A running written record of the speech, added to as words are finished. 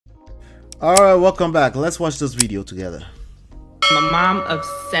All right, welcome back. Let's watch this video together. I'm a mom of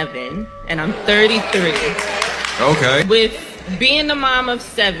 7 and I'm 33. Okay. With being a mom of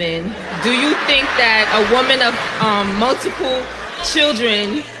 7, do you think that a woman of multiple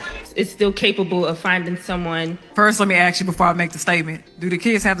children is still capable of finding someone? First, let me ask you before I make the statement. Do the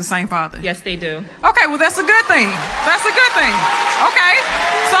kids have the same father? Yes, they do. Okay, well, that's a good thing. That's a good thing. Okay,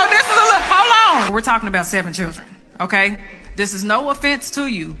 so this is a look. Hold on. We're talking about 7 children, okay? This is no offense to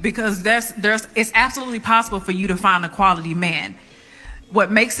you because it's absolutely possible for you to find a quality man. What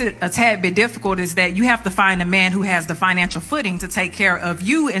makes it a tad bit difficult is that you have to find a man who has the financial footing to take care of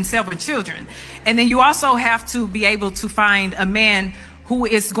you and 7 children. And then you also have to be able to find a man who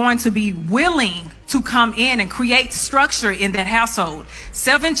is going to be willing to come in and create structure in that household.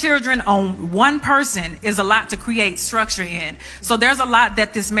 7 children on 1 person is a lot to create structure in. So there's a lot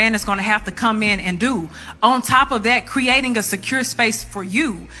that this man is going to have to come in and do. On top of that, creating a secure space for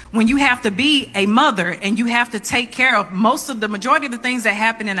you when you have to be a mother and you have to take care of the majority of the things that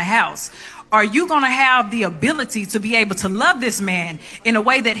happen in a house. Are you going to have the ability to be able to love this man in a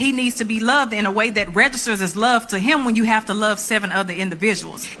way that he needs to be loved, in a way that registers as love to him when you have to love 7 other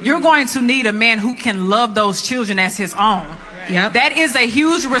individuals? You're going to need a man who can love those children as his own. Yep. That is a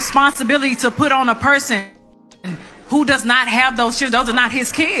huge responsibility to put on a person who does not have those children. Those are not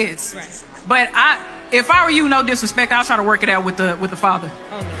his kids. Right. But if I were you, no disrespect, I'll try to work it out with the father.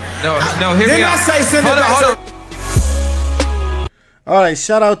 No, hear me out. Hold on. All right,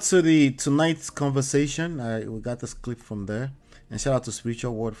 shout out to tonight's conversation. We got this clip from there, and shout out to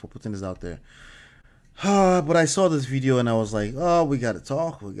Spiritual Word for putting this out there. But I saw this video and I was like, oh, we gotta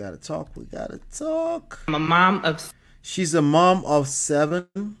talk. I'm a mom of. She's a mom of 7,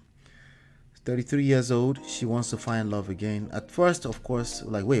 33 years old. She wants to find love again. At first, of course,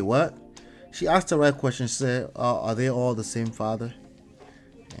 like, wait, what? She asked the right question. She said, are they all the same father?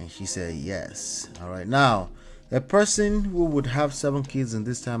 And she said, yes. All right, now. A person who would have 7 kids in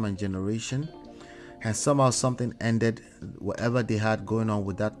this time and generation, and somehow something ended whatever they had going on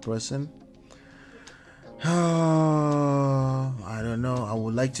with that person. I don't know. I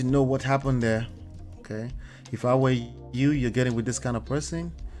would like to know what happened there. Okay. If I were you're getting with this kind of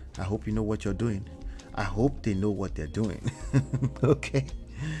person, I hope you know what you're doing. I hope they know what they're doing. Okay.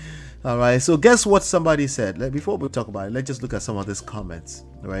 All right. So guess what somebody said? Before we talk about it, let's just look at some of these comments.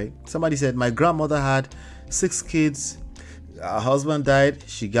 Right. Somebody said, my grandmother had 6 kids. Her husband died.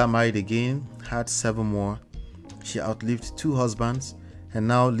 She got married again, had 7 more. She outlived 2 husbands and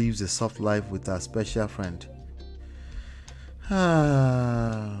now lives a soft life with her special friend.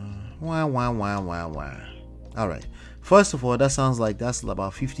 Wah. All right. First of all, that sounds like that's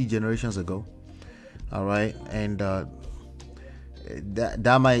about 50 generations ago. All right. And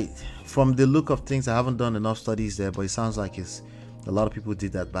that might, from the look of things, I haven't done enough studies there, but it sounds like a lot of people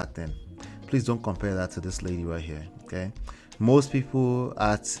did that back then. Please don't compare that to this lady right here. Okay, most people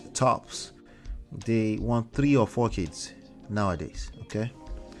at tops, they want 3 or 4 kids nowadays. Okay,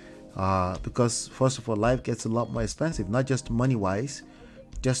 because first of all, life gets a lot more expensive, not just money wise,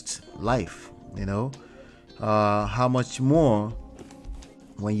 just life. You know, how much more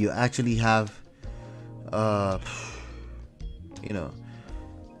when you actually have you know,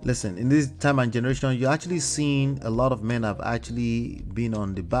 listen, in this time and generation, you're actually seeing a lot of men have actually been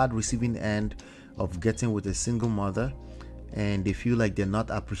on the bad receiving end of getting with a single mother, and they feel like they're not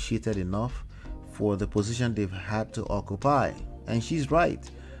appreciated enough for the position they've had to occupy. And she's right.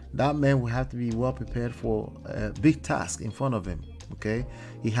 That man will have to be well prepared for a big task in front of him. Okay,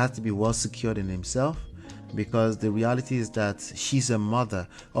 he has to be well secured in himself, because the reality is that she's a mother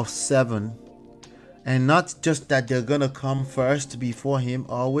of 7. And not just that they're gonna come first before him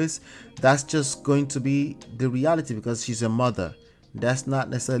always. That's just going to be the reality because she's a mother. That's not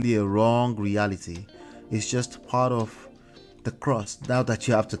necessarily a wrong reality. It's just part of the cross now that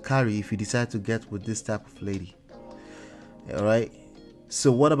you have to carry if you decide to get with this type of lady. All right.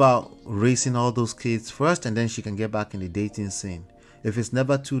 So what about raising all those kids first and then she can get back in the dating scene? If it's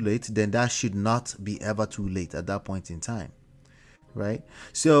never too late, then that should not be ever too late at that point in time. Right.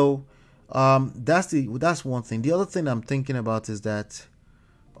 So that's one thing. The other thing I'm thinking about is that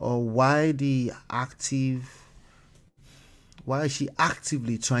why is she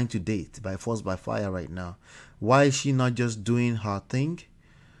actively trying to date by force by fire right now? Why is she not just doing her thing,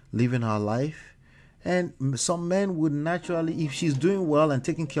 living her life? And some men would naturally, if she's doing well and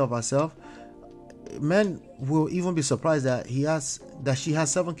taking care of herself, men will even be surprised that she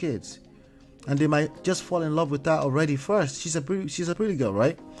has 7 kids, and they might just fall in love with her already first. She's a pretty girl,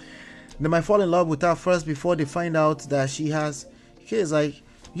 right? They might fall in love with her first before they find out that she has kids. Like,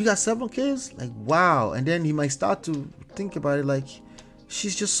 you got 7 kids? Like, wow. And then he might start to think about it like,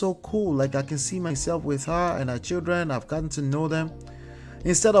 she's just so cool. Like, I can see myself with her and her children. I've gotten to know them.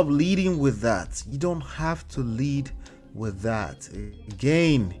 Instead of leading with that, you don't have to lead with that.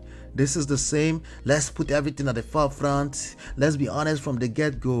 Again, this is the same. Let's put everything at the forefront. Let's be honest from the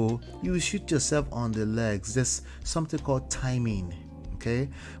get-go. You shoot yourself on the legs. There's something called timing. Okay,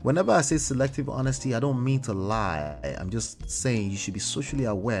 whenever I say selective honesty, I don't mean to lie. I'm just saying you should be socially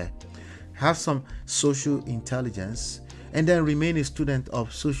aware, have some social intelligence, and then remain a student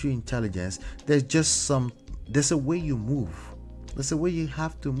of social intelligence. There's a way you move. There's a way you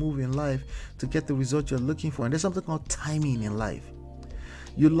have to move in life to get the result you're looking for. And there's something called timing in life.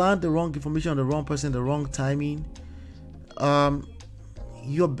 You land the wrong information on the wrong person, the wrong timing.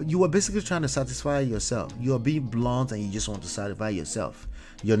 You are basically trying to satisfy yourself. You are being blunt and you just want to satisfy yourself.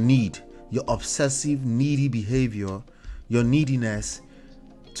 Your need, your obsessive, needy behavior, your neediness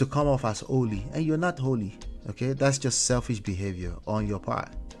to come off as holy. And you're not holy. Okay, that's just selfish behavior on your part.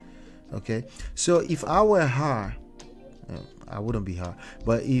 Okay, so if I were her, I wouldn't be her,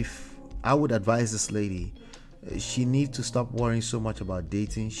 but if I would advise this lady, she needs to stop worrying so much about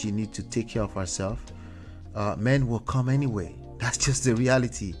dating. She needs to take care of herself. Men will come anyway. That's just the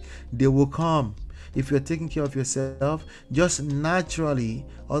reality. They will come. If you're taking care of yourself, just naturally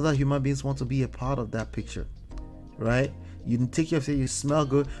other human beings want to be a part of that picture, right? You can take care of yourself, you smell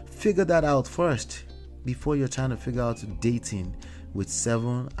good. Figure that out first before you're trying to figure out dating with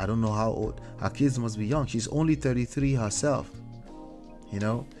 7. I don't know how old. Her kids must be young. She's only 33 herself, you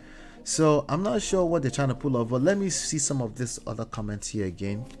know. So I'm not sure what they're trying to pull off, but let me see some of this other comments here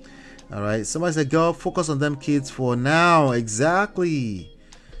again. All right, somebody said, girl, focus on them kids for now. Exactly.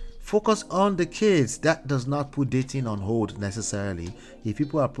 Focus on the kids. That does not put dating on hold necessarily. If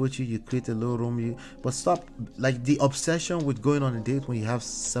people approach you, you create a little room, but stop. Like, the obsession with going on a date when you have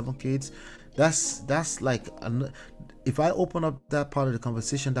 7 kids, that's like, if I open up that part of the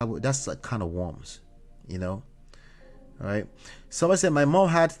conversation, that's like kind of warms, you know. All right, somebody said, my mom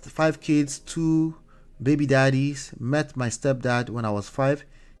had 5 kids, 2 baby daddies, met my stepdad when I was 5.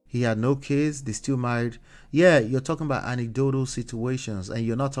 He had no kids, they still married. Yeah, you're talking about anecdotal situations, and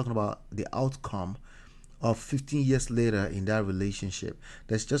you're not talking about the outcome of 15 years later in that relationship.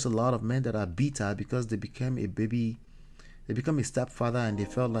 There's just a lot of men that are bitter because they became a stepfather and they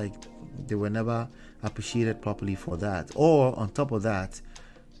felt like they were never appreciated properly for that. Or on top of that,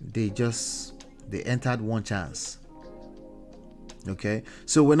 they entered one chance. Okay,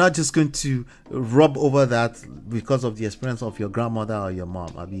 so we're not just going to rub over that because of the experience of your grandmother or your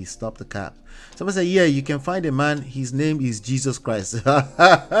mom. I mean, stop the cap. Somebody say, yeah, you can find a man, his name is Jesus Christ.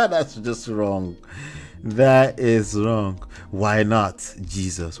 That's just wrong. That is wrong. Why not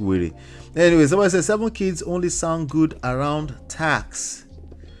Jesus? Really? Anyway, somebody says 7 kids only sound good around tax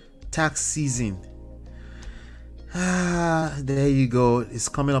season. There you go. It's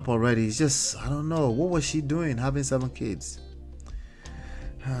coming up already. It's just, I don't know, what was she doing having 7 kids?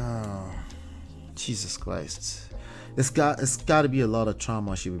 Oh, Jesus Christ. It's got to be a lot of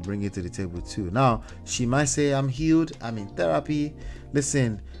trauma she will bring it to the table too. Now, she might say, I'm healed, I'm in therapy.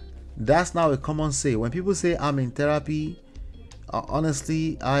 Listen, that's now a common say. When people say I'm in therapy,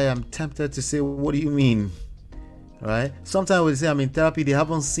 honestly, I am tempted to say, what do you mean? Right? Sometimes when they say I'm in therapy, they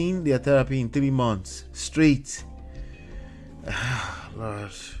haven't seen their therapy in 3 months straight. Lord.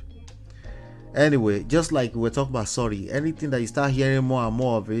 Anyway, just like we're talking about sorry, anything that you start hearing more and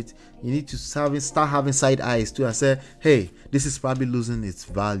more of it, you need to start having side eyes too and say, hey, this is probably losing its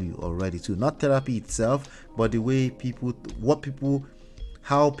value already too. Not therapy itself, but the way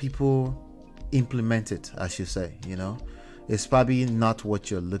how people implement it, I should say, you know. It's probably not what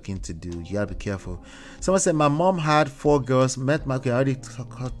you're looking to do. You gotta be careful. Someone said, my mom had 4 girls, met my, okay, I already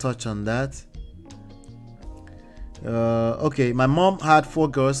touched on that. Okay, my mom had 4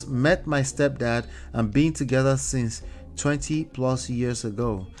 girls, met my stepdad, and been together since 20 plus years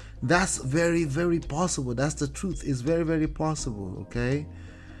ago. That's very, very possible. That's the truth. It's very, very possible. Okay,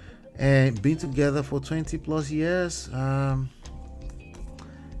 and been together for 20 plus years.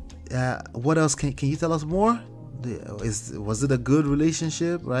 What else can you tell us more? Was it a good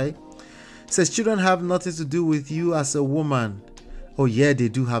relationship? Right? It says children have nothing to do with you as a woman. Oh yeah, they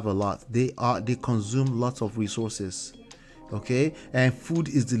do have a lot. They consume lots of resources, okay, and food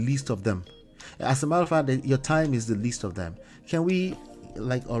is the least of them. As a matter of fact, your time is the least of them. Can we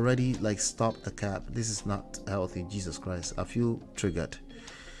already stop the cap? This is not healthy. Jesus Christ, I feel triggered.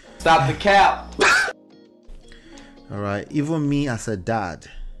 Stop the cap. All right, even me as a dad,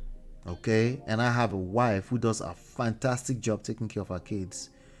 okay, and I have a wife who does a fantastic job taking care of our kids.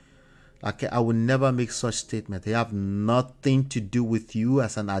 I would never make such statement. They have nothing to do with you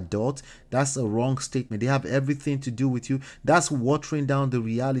as an adult. That's a wrong statement. They have everything to do with you. That's watering down the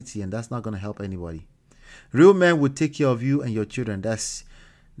reality, and that's not going to help anybody. Real men will take care of you and your children. That's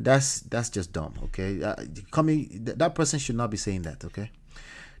just dumb. Okay, that person should not be saying that. Okay,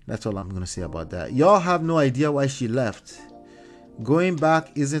 that's all I'm going to say about that. Y'all have no idea why she left. Going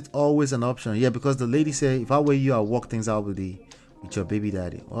back isn't always an option. Yeah, because the lady said, if I were you, I'll work things out with your baby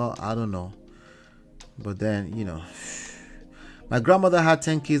daddy. Well, I don't know. But then, my grandmother had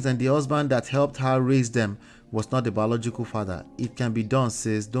 10 kids and the husband that helped her raise them was not the biological father. It can be done,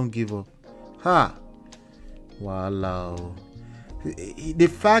 sis. Don't give up. Ha! Wow. The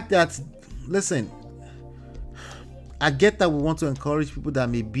fact that, listen, I get that we want to encourage people that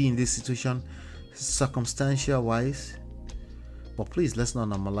may be in this situation circumstantial wise. But please, let's not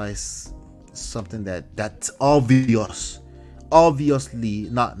normalize something that's obviously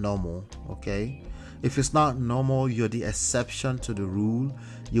not normal. Okay, if it's not normal, you're the exception to the rule.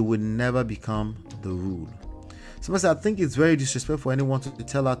 You will never become the rule. So I think it's very disrespectful for anyone to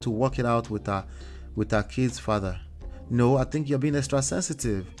tell her to work it out with her kid's father. No, I think you're being extra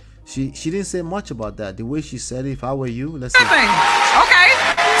sensitive. She didn't say much about that. The way she said it, if I were you, let's say. Okay,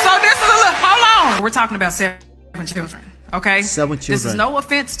 so this is a little. Hold on, we're talking about 7 children. Okay, 7 children. This is no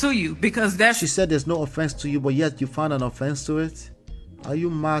offense to you because that's. She said there's no offense to you, but yet you found an offense to it. Are you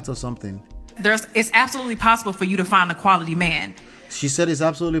mad or something? It's absolutely possible for you to find a quality man. She said it's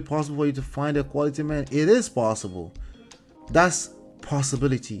absolutely possible for you to find a quality man. It is possible. That's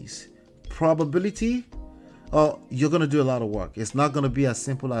possibilities. Probability, you're gonna do a lot of work. It's not gonna be as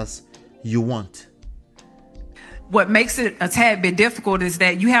simple as you want. What makes it a tad bit difficult is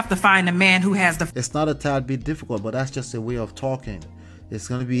that you have to find a man who has the... It's not a tad bit difficult, but that's just a way of talking. It's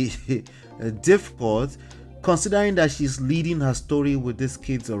going to be difficult considering that she's leading her story with these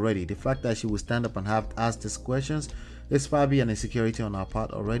kids already. The fact that she will stand up and have to ask these questions is probably an insecurity on our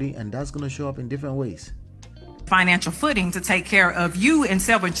part already, and that's going to show up in different ways. Financial footing to take care of you and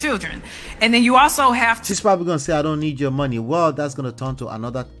 7 children. And then you also have to... She's probably going to say, I don't need your money. Well, that's going to turn to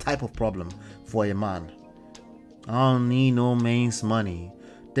another type of problem for a man. I don't need no man's money.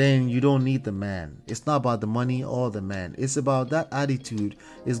 Then you don't need the man. It's not about the money or the man. It's about that attitude.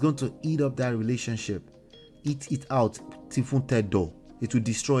 It's going to eat up that relationship. Eat it out. It will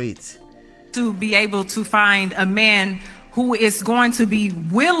destroy it. To be able to find a man who is going to be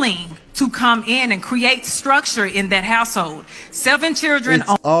willing to come in and create structure in that household. 7 children.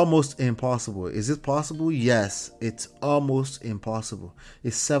 It's almost impossible. Is it possible? Yes, it's almost impossible.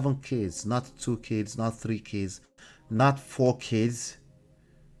 It's 7 kids, not 2 kids, not 3 kids, not 4 kids.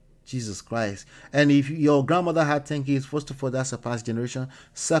 Jesus Christ. And if your grandmother had 10 kids, first of all, that's a past generation.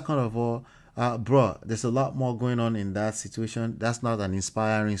 Second of all, bro, there's a lot more going on in that situation. That's not an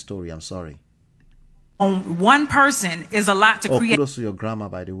inspiring story. I'm sorry. On one person is a lot to create. Kudos to your grandma,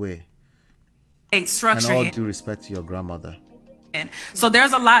 by the way. Structure. And all due respect to your grandmother. So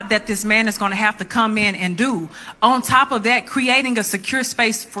there's a lot that this man is going to have to come in and do. On top of that, creating a secure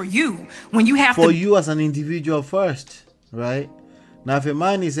space for you when you have for you as an individual first, right? Now, if a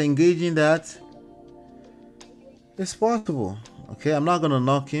man is engaging that, it's possible. Okay, I'm not gonna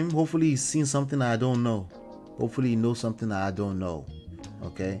knock him. Hopefully, he's seen something I don't know. Hopefully, he knows something I don't know.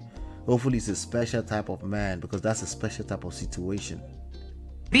 Okay, hopefully, he's a special type of man because that's a special type of situation.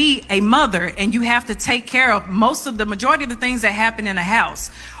 Be a mother and you have to take care of the majority of the things that happen in a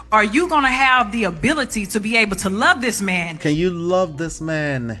house. Are you going to have the ability to be able to love this man? Can you love this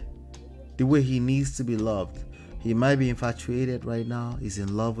man the way he needs to be loved? He might be infatuated right now. He's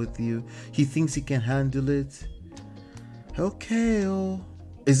in love with you. He thinks he can handle it. Okay.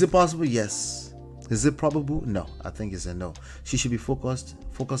 Is it possible? Yes. Is it probable? No. I think it's a no. She should be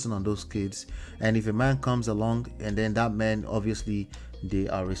focusing on those kids. And if a man comes along and then that man, obviously, they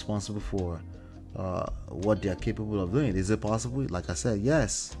are responsible for what they are capable of doing. Is it possible? Like I said,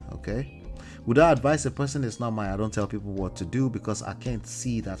 yes. Okay. Would I advise a person? It's not mine. I don't tell people what to do because I can't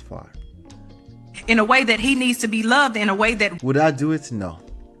see that far. In a way that he needs to be loved, in a way that... Would I do it? No.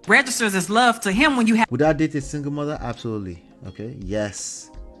 Registers as love to him when you have... Would I date a single mother? Absolutely. Okay. Yes.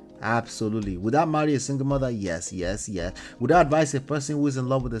 Absolutely. Would I marry a single mother? Yes. Would I advise a person who is in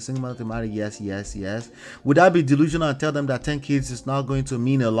love with a single mother to marry? Yes. Would I be delusional and tell them that 10 kids is not going to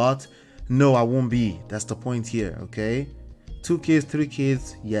mean a lot? No, I won't be. That's the point here. Okay. 2 kids, 3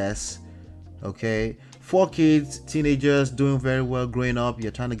 kids. Yes. Okay. 4 kids, teenagers doing very well, growing up.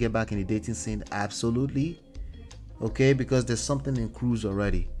 You're trying to get back in the dating scene. Absolutely. Okay. Because there's something in cruise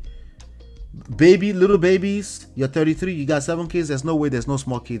already. Little babies, you're 33, you got 7 kids. There's no way there's no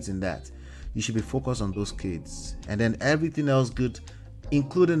small kids in that. You should be focused on those kids, and then everything else good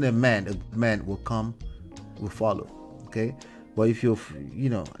including a man will follow. Okay, but if you're,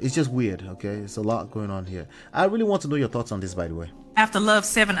 it's just weird. Okay, it's a lot going on here. I really want to know your thoughts on this, by the way. Have to love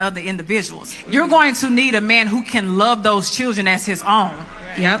 7 other individuals. You're going to need a man who can love those children as his own.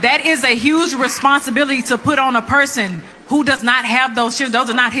 Yep. That is a huge responsibility to put on a person who does not have those children. Those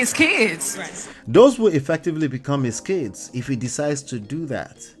are not his kids. Right. Those will effectively become his kids if he decides to do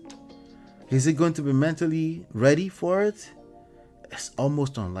that. Is he going to be mentally ready for it? It's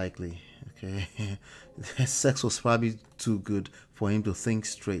almost unlikely. Okay, sex was probably too good for him to think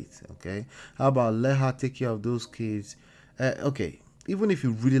straight. Okay, how about let her take care of those kids? Okay, even if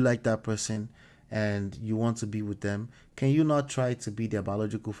you really like that person and you want to be with them, can you not try to be their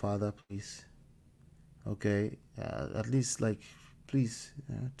biological father, please? Okay, at least, like, please,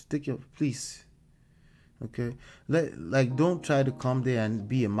 to take your, please. Okay, don't try to come there and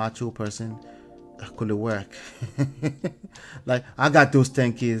be a macho person. Could it work? Like, I got those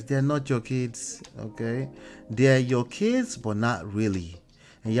 10 kids. They're not your kids. Okay, they're your kids, but not really.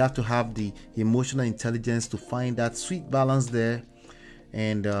 And you have to have the emotional intelligence to find that sweet balance there.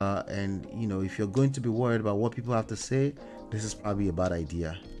 And if you're going to be worried about what people have to say, this is probably a bad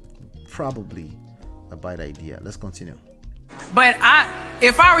idea. Probably a bad idea. Let's continue. But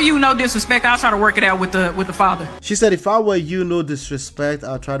if I were you, no disrespect, I'll try to work it out with the father. She said, if I were you, no disrespect,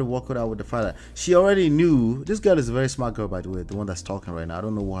 I'll try to work it out with the father. She already knew. This girl is a very smart girl, by the way, the one that's talking right now. I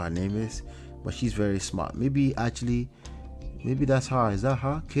don't know what her name is, but she's very smart. Maybe that's her. Is that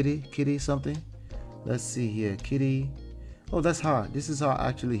her? Kitty something? Let's see here. Kitty. Oh, that's her. This is her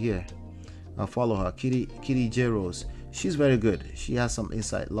actually here. I'll follow her. Kitty J. Rose. She's very good. She has some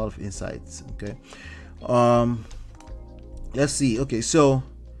insight, a lot of insights. Okay. Let's see. Okay, so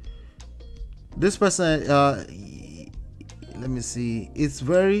this person, let me see. It's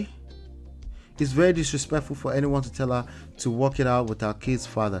very disrespectful for anyone to tell her to work it out with her kid's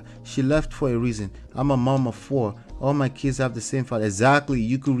father. She left for a reason. I'm a mom of 4. All my kids have the same father. Exactly.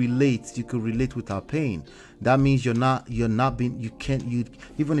 You could relate with her pain. That means you're not being,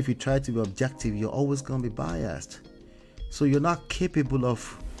 even if you try to be objective, you're always going to be biased. So you're not capable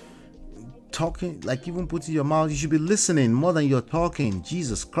of talking, like even putting your mouth. You should be listening more than you're talking.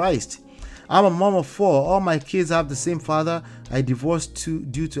 Jesus Christ. I'm a mom of 4. All my kids have the same father. I divorced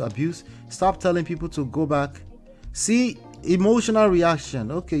due to abuse. Stop telling people to go back. See, emotional reaction.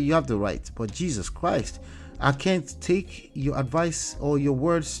 Okay, you have the right, but Jesus Christ, I can't take your advice or your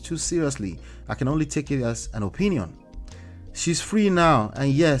words too seriously. I can only take it as an opinion. She's free now,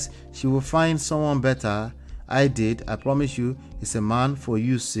 and yes, she will find someone better. I promise you. It's a man for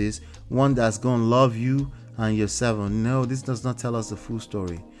you, sis. One that's gonna love you and your 7. No, this does not tell us the full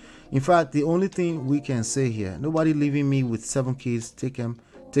story. In fact, the only thing we can say here, nobody leaving me with 7 kids. Take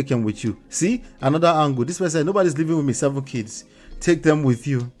them with you. See, another angle. This person said, nobody's living with me, 7 kids. Take them with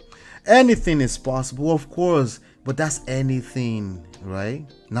you. Anything is possible, of course, but that's anything, right?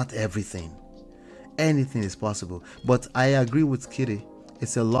 Not everything. Anything is possible. But I agree with Kitty.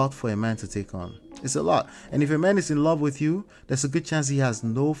 It's a lot for a man to take on. It's a lot. And if a man is in love with you, there's a good chance he has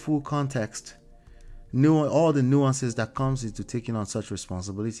no full context, all the nuances that comes into taking on such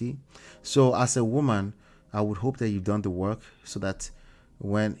responsibility. So as a woman, I would hope that you've done the work so that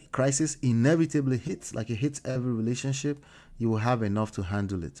when crisis inevitably hits, like it hits every relationship, you will have enough to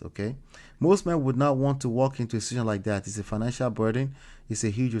handle it. Okay, most men would not want to walk into a situation like that. It's a financial burden. It's a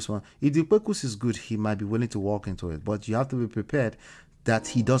huge responsibility. If the purpose is good, he might be willing to walk into it, but you have to be prepared that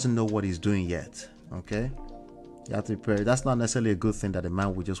he doesn't know what he's doing yet. Okay, you have to be prepared. That's not necessarily a good thing that a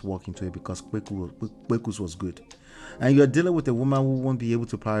man would just walk into it because Kwekus was good, and you're dealing with a woman who won't be able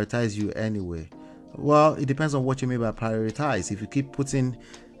to prioritize you anyway. Well, it depends on what you mean by prioritize. If you keep putting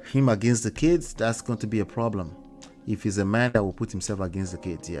him against the kids, that's going to be a problem. If he's a man that will put himself against the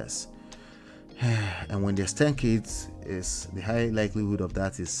kids, yes. And when there's 10 kids, is the high likelihood of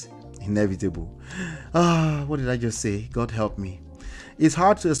that is inevitable. What did I just say? God help me. It's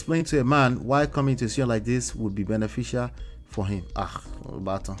hard to explain to a man why coming to a situation like this would be beneficial for him.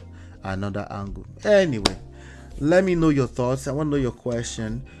 Another angle. Anyway, let me know your thoughts. I want to know your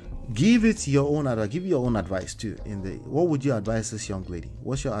question. Give it your own advice. Give your own advice too. What would you advise this young lady?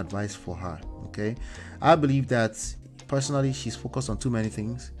 What's your advice for her? Okay, I believe that personally she's focused on too many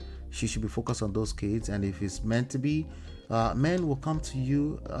things. She should be focused on those kids, and if it's meant to be, men will come to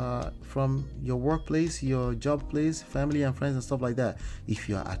you from your workplace, your job place, family and friends and stuff like that. If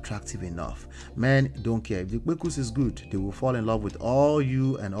you are attractive enough, men don't care. If the Kwekus is good, they will fall in love with all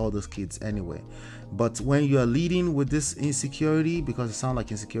you and all those kids anyway. But when you are leading with this insecurity, because it sounds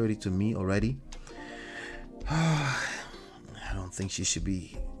like insecurity to me already, I don't think she should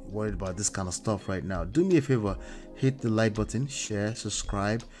be worried about this kind of stuff right now. Do me a favor, hit the like button, share,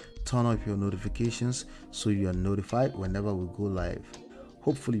 subscribe, turn on your notifications so you are notified whenever we go live.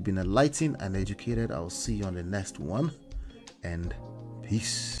 Hopefully you've been enlightened and educated. I'll see you on the next one, and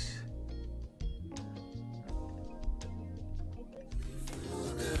peace.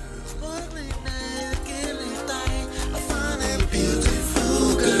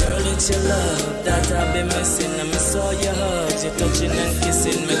 It's your love that I've been missing. I miss all your hugs, your touching and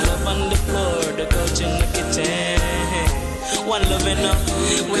kissing. Make love on the floor, the couch in the kitchen. One love enough,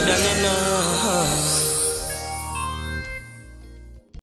 we done enough.